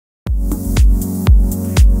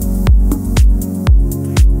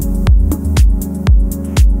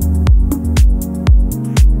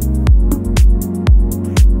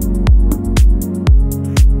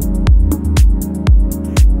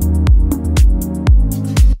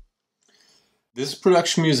This is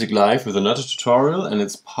Production Music Live with another tutorial, and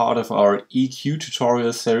it's part of our EQ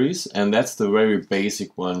tutorial series, and that's the very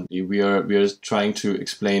basic one. We are trying to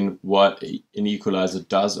explain what an equalizer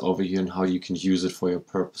does over here and how you can use it for your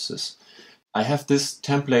purposes. I have this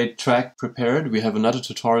template track prepared. We have another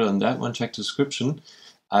tutorial on that one, check the description.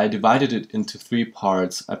 I divided it into 3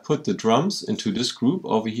 parts. I put the drums into this group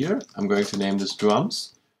over here. I'm going to name this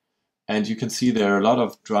drums. And you can see there are a lot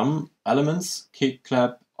of drum elements, kick,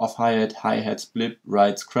 clap, off hi-hat, hi-hat, split,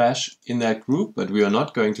 rides, crash in that group, but we are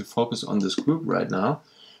not going to focus on this group right now.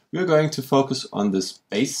 We are going to focus on this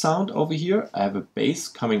bass sound over here. I have a bass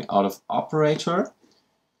coming out of operator,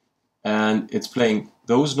 and it's playing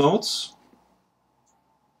those notes.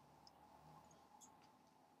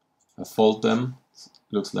 I fold them,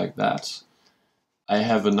 looks like that. I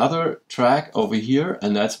have another track over here,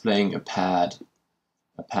 and that's playing a pad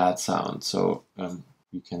sound. So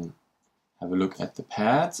you can have a look at the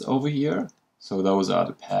pads over here. So those are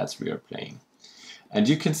the pads we are playing. And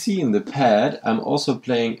you can see in the pad, I'm also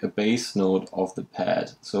playing a bass note of the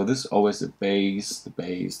pad. So this is always the bass, the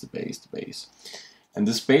bass, the bass, the bass. And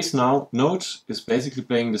this bass note is basically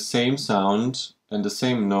playing the same sound and the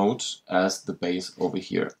same note as the bass over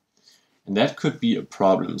here. And that could be a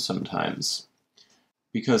problem sometimes.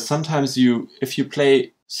 Because sometimes if you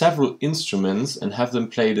play several instruments and have them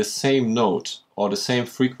play the same note or the same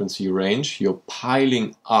frequency range, you're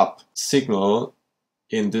piling up signal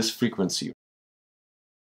in this frequency.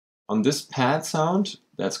 On this pad sound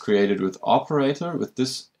that's created with operator, with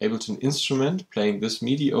this Ableton instrument playing this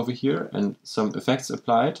MIDI over here and some effects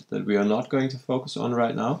applied that we are not going to focus on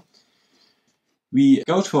right now, we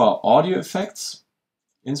go to our audio effects,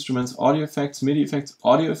 instruments, audio effects, MIDI effects,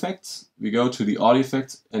 audio effects. We go to the audio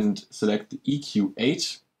effects and select the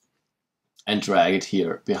EQ8 and drag it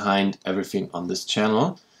here behind everything on this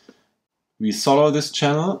channel. We solo this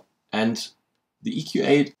channel, and the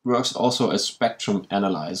EQ8 works also as spectrum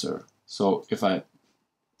analyzer. So if I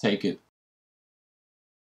take it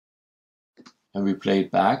and we play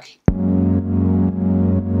it back,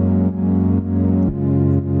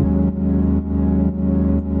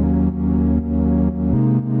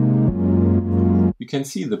 you can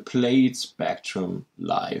see the played spectrum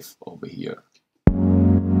live over here.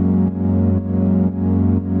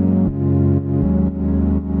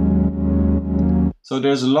 So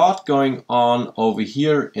there's a lot going on over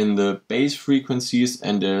here in the bass frequencies,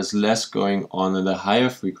 and there's less going on in the higher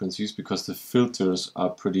frequencies because the filters are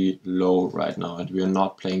pretty low right now and we are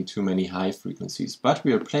not playing too many high frequencies, but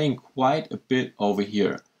we are playing quite a bit over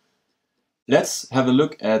here. Let's have a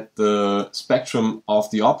look at the spectrum of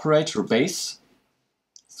the operator bass.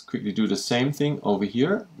 Let's quickly do the same thing over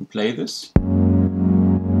here and play this.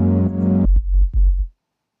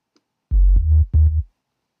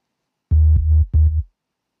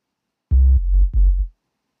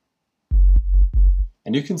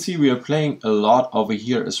 And you can see we are playing a lot over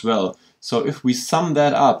here as well. So if we sum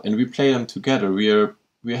that up and we play them together,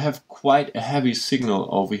 we have quite a heavy signal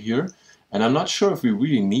over here. And I'm not sure if we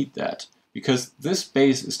really need that, because this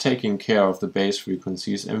bass is taking care of the bass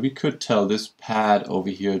frequencies, and we could tell this pad over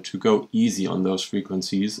here to go easy on those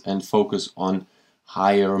frequencies and focus on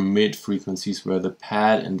higher mid frequencies where the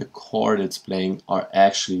pad and the chord it's playing are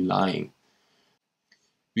actually lying.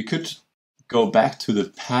 We could go back to the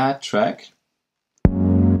pad track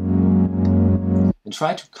and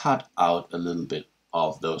try to cut out a little bit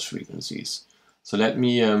of those frequencies. So let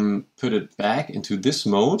me put it back into this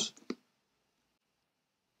mode.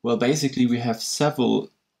 Well, basically we have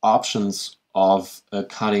several options of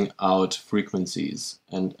cutting out frequencies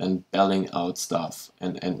and belling out stuff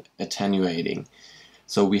and attenuating.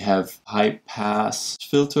 So we have high pass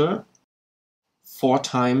filter, 4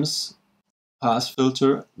 times pass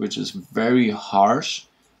filter, which is very harsh.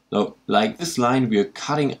 So like this line, we are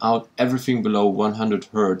cutting out everything below 100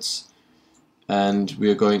 Hertz, and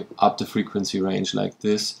we are going up the frequency range like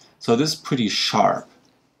this. So this is pretty sharp,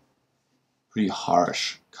 pretty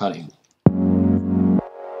harsh cutting.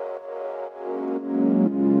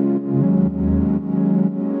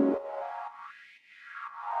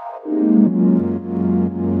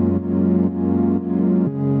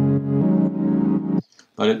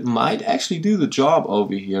 But it might actually do the job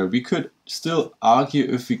over here. We could still argue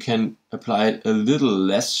if we can apply it a little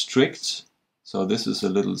less strict. So this is a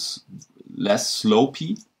little less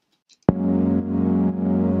slopey.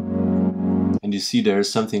 And you see there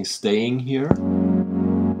is something staying here.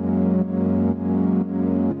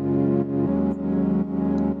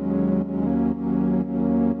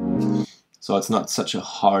 So it's not such a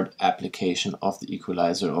hard application of the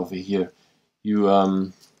equalizer over here. You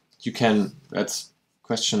can, that's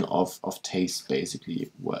question of taste,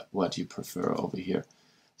 basically, what you prefer over here.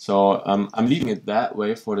 So I'm leaving it that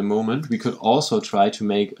way for the moment. We could also try to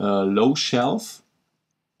make a low shelf.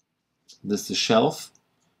 This is the shelf,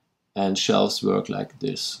 and shelves work like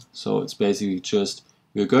this. So it's basically just,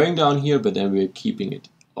 we're going down here, but then we're keeping it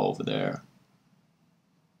over there.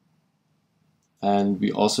 And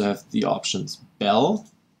we also have the options bell.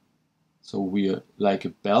 So we're like a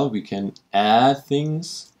bell, we can add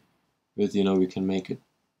things with, we can make it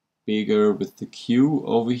bigger with the Q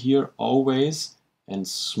over here always, and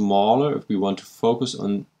smaller if we want to focus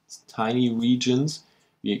on tiny regions.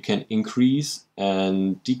 We can increase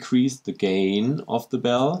and decrease the gain of the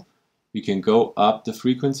bell. We can go up the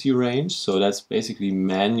frequency range, so that's basically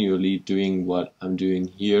manually doing what I'm doing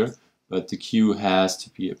here, but the Q has to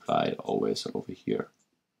be applied always over here.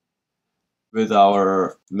 With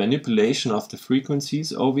our manipulation of the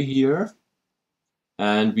frequencies over here,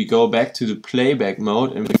 and we go back to the playback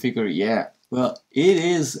mode and we figure, yeah, well, it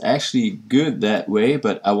is actually good that way,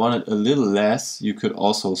 but I want it a little less. You could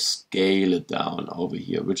also scale it down over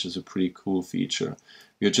here, which is a pretty cool feature.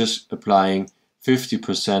 We're just applying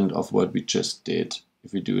 50% of what we just did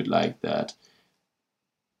if we do it like that.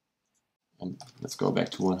 And let's go back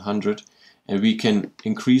to 100. And we can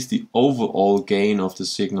increase the overall gain of the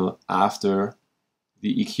signal after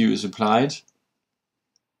the EQ is applied.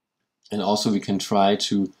 And also we can try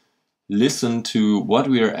to listen to what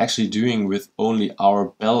we are actually doing with only our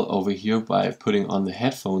bell over here by putting on the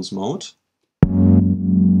headphones mode.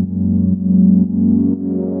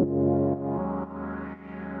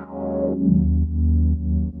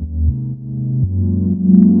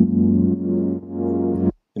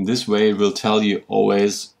 In this way it will tell you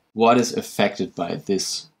always what is affected by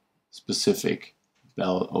this specific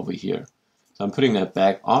bell over here. So I'm putting that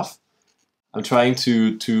back off. I'm trying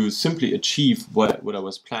to simply achieve what I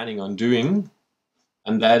was planning on doing,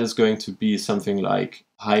 and that is going to be something like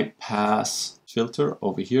high pass filter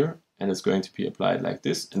over here, and it's going to be applied like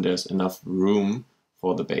this, and there's enough room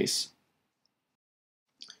for the bass.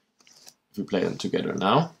 If we play them together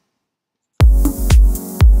now.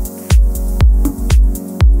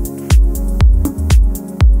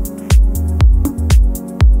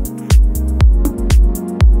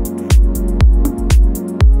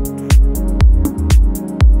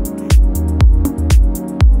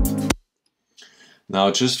 Now,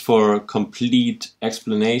 just for complete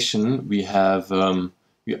explanation, we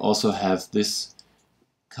also have this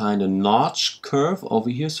kind of notch curve over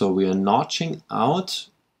here. So we are notching out.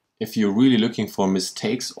 If you're really looking for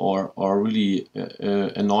mistakes or really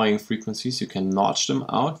annoying frequencies, you can notch them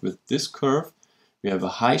out with this curve. We have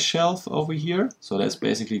a high shelf over here. So that's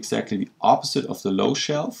basically exactly the opposite of the low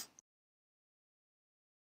shelf.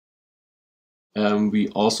 We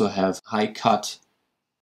also have high cut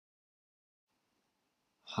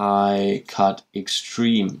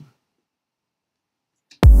extreme.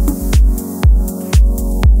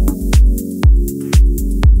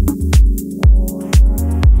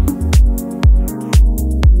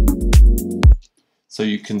 So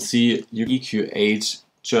you can see your EQ8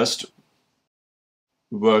 just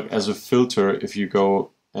work as a filter if you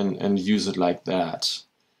go and use it like that.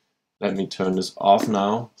 Let me turn this off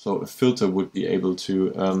now. So a filter would be able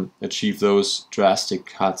to achieve those drastic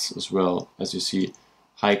cuts as well. As you see,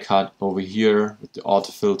 high cut over here with the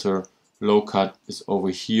auto filter, low cut is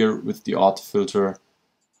over here with the auto filter,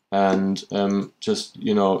 and just,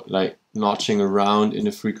 like notching around in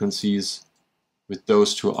the frequencies with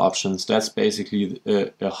those two options. That's basically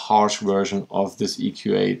a harsh version of this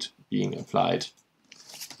EQ8 being applied.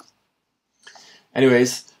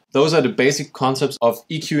 Anyways, those are the basic concepts of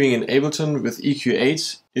EQing in Ableton with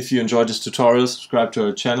EQ8. If you enjoyed this tutorial, subscribe to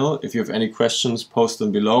our channel. If you have any questions, post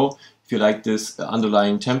them below. If you like this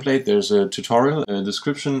underlying template, there's a tutorial in the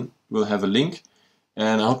description. We'll have a link,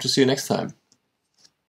 and I hope to see you next time.